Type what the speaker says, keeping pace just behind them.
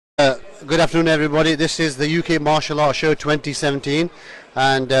Good afternoon, everybody. This is the UK Martial Arts Show 2017,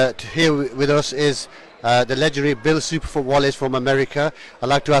 and here with us is the legendary Bill Superfoot Wallace from America. I'd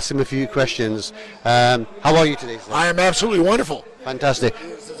like to ask him a few questions. How are you today, sir? I am absolutely wonderful. Fantastic.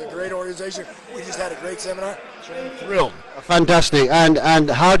 This is a great organization. We just had a great seminar. So I'm thrilled. Fantastic. And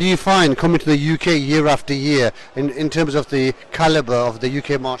how do you find coming to the UK year after year in terms of the caliber of the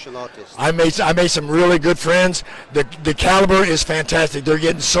UK martial artists? I made some really good friends. The caliber is fantastic. They're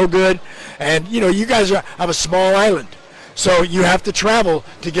getting so good, and you guys have a small island, so you have to travel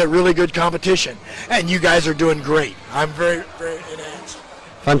to get really good competition. And you guys are doing great. I'm very, very enhanced.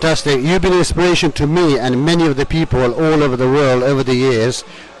 Fantastic. You've been an inspiration to me and many of the people all over the world over the years.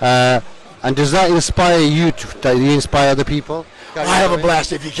 And does that inspire you to inspire other people? I have a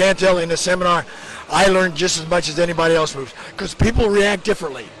blast. If you can't tell, in the seminar, I learned just as much as anybody else moves, because people react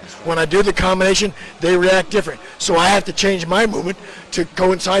differently. When I do the combination, they react different. So I have to change my movement to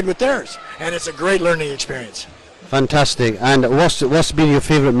coincide with theirs. And it's a great learning experience. Fantastic. And what's been your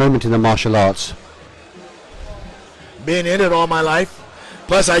favorite moment in the martial arts? Being in it all my life.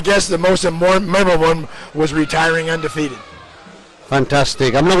 Plus, I guess the most memorable one was retiring undefeated.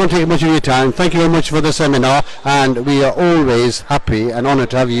 Fantastic. I'm not going to take much of your time. Thank you very much for the seminar, and we are always happy and honored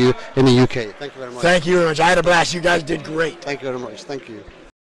to have you in the UK. Thank you very much. Thank you very much. I had a blast. You guys did great. Thank you very much. Thank you.